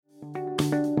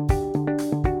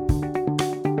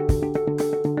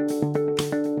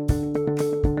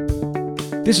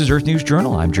This is Earth News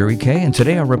Journal. I'm Jerry Kay, and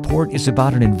today our report is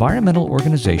about an environmental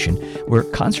organization where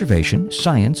conservation,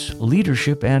 science,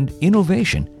 leadership, and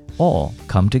innovation all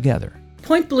come together.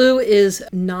 Point Blue is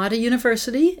not a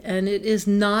university, and it is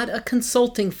not a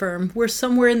consulting firm. We're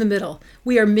somewhere in the middle.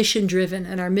 We are mission-driven,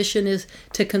 and our mission is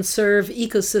to conserve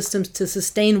ecosystems to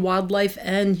sustain wildlife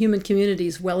and human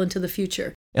communities well into the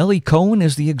future. Ellie Cohen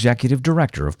is the executive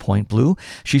director of Point Blue.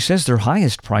 She says their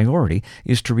highest priority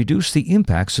is to reduce the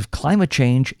impacts of climate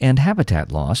change and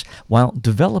habitat loss while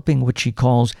developing what she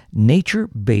calls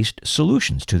nature-based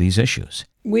solutions to these issues.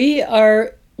 We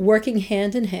are working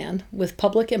hand in hand with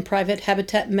public and private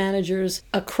habitat managers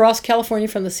across California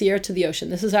from the Sierra to the ocean.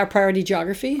 This is our priority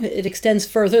geography. It extends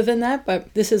further than that,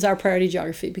 but this is our priority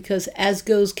geography because as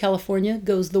goes California,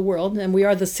 goes the world, and we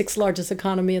are the sixth largest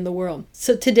economy in the world.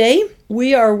 So today,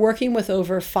 we are working with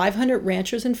over 500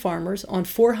 ranchers and farmers on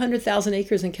 400,000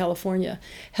 acres in California,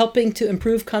 helping to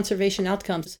improve conservation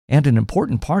outcomes. And an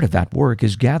important part of that work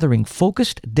is gathering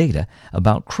focused data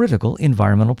about critical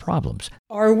environmental problems.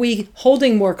 Are we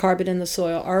holding more carbon in the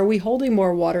soil? Are we holding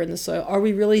more water in the soil? Are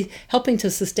we really helping to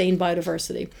sustain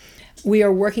biodiversity? We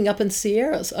are working up in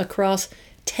Sierras across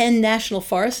 10 national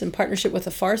forests in partnership with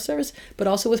the Forest Service, but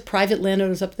also with private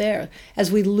landowners up there.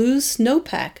 As we lose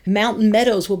snowpack, mountain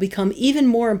meadows will become even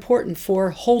more important for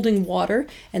holding water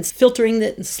and filtering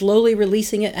it and slowly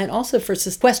releasing it, and also for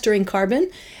sequestering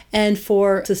carbon and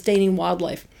for sustaining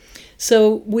wildlife.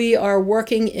 So we are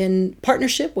working in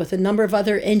partnership with a number of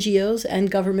other NGOs and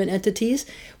government entities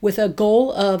with a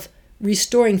goal of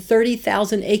restoring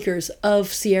 30,000 acres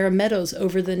of Sierra meadows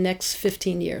over the next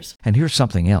 15 years. And here's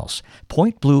something else.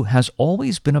 Point Blue has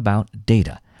always been about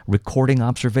data, recording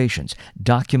observations,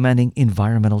 documenting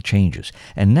environmental changes.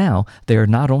 And now they are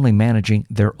not only managing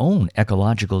their own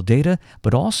ecological data,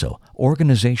 but also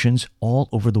organizations all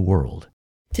over the world.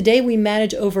 Today we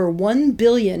manage over 1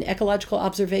 billion ecological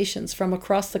observations from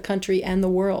across the country and the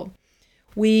world.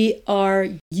 We are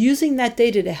using that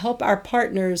data to help our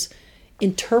partners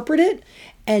interpret it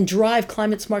and drive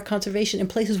climate-smart conservation in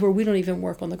places where we don't even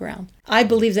work on the ground. I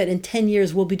believe that in 10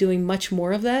 years we'll be doing much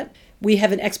more of that. We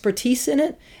have an expertise in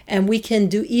it, and we can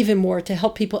do even more to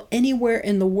help people anywhere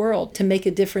in the world to make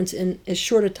a difference in as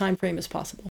short a time frame as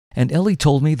possible. And Ellie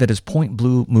told me that as Point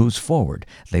Blue moves forward,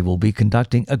 they will be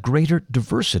conducting a greater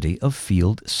diversity of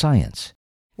field science.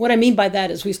 What I mean by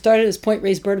that is we started as Point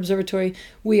Reyes Bird Observatory.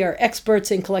 We are experts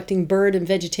in collecting bird and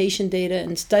vegetation data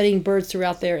and studying birds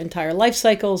throughout their entire life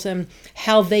cycles and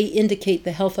how they indicate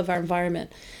the health of our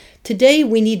environment. Today,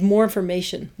 we need more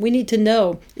information. We need to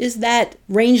know, is that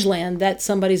rangeland that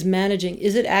somebody's managing,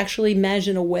 is it actually managed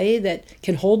in a way that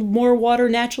can hold more water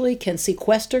naturally, can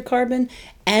sequester carbon,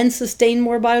 and sustain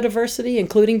more biodiversity,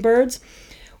 including birds?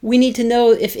 We need to know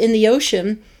if in the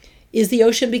ocean, is the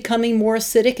ocean becoming more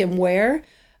acidic and where?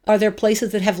 Are there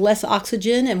places that have less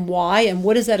oxygen and why? And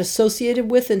what is that associated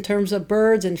with in terms of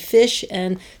birds and fish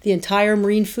and the entire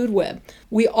marine food web?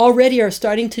 We already are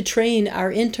starting to train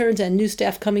our interns and new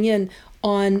staff coming in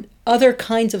on other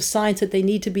kinds of science that they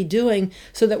need to be doing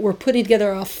so that we're putting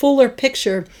together a fuller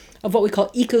picture of what we call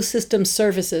ecosystem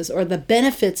services, or the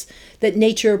benefits that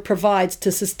nature provides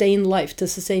to sustain life, to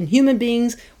sustain human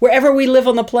beings. Wherever we live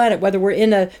on the planet, whether we're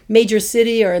in a major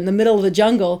city or in the middle of the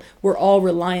jungle, we're all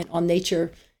reliant on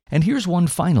nature. And here's one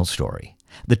final story.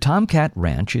 The Tomcat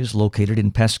Ranch is located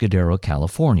in Pescadero,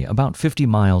 California, about 50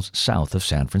 miles south of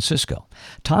San Francisco.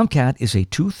 Tomcat is a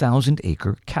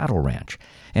 2,000-acre cattle ranch,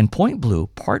 and Point Blue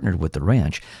partnered with the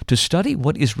ranch to study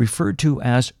what is referred to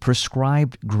as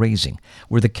prescribed grazing,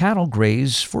 where the cattle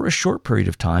graze for a short period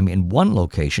of time in one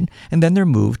location and then they're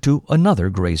moved to another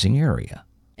grazing area.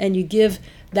 And you give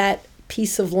that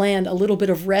piece of land a little bit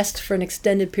of rest for an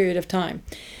extended period of time.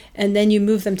 And then you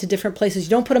move them to different places. You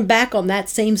don't put them back on that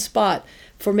same spot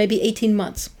for maybe 18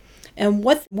 months. And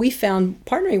what we found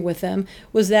partnering with them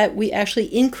was that we actually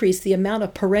increased the amount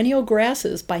of perennial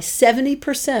grasses by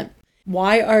 70%.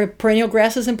 Why are perennial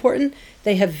grasses important?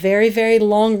 They have very, very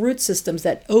long root systems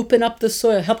that open up the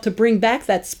soil, help to bring back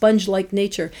that sponge-like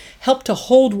nature, help to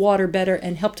hold water better,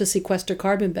 and help to sequester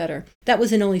carbon better. That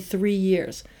was in only 3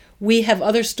 years. We have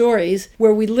other stories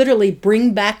where we literally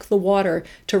bring back the water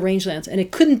to rangelands. And it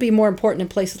couldn't be more important in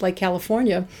places like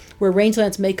California, where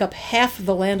rangelands make up half of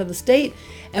the land of the state,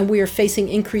 and we are facing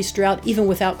increased drought even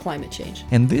without climate change.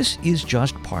 And this is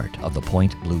just part of the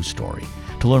Point Blue story.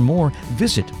 To learn more,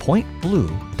 visit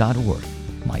pointblue.org.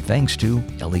 My thanks to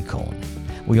Ellie Cohen.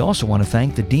 We also want to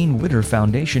thank the Dean Witter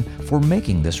Foundation for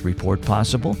making this report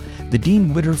possible. The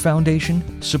Dean Witter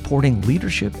Foundation, supporting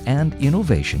leadership and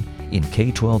innovation in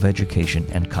K-12 education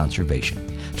and conservation.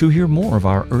 To hear more of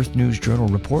our Earth News Journal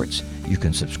reports, you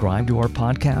can subscribe to our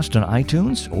podcast on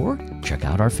iTunes or check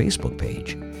out our Facebook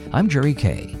page. I'm Jerry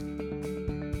Kay.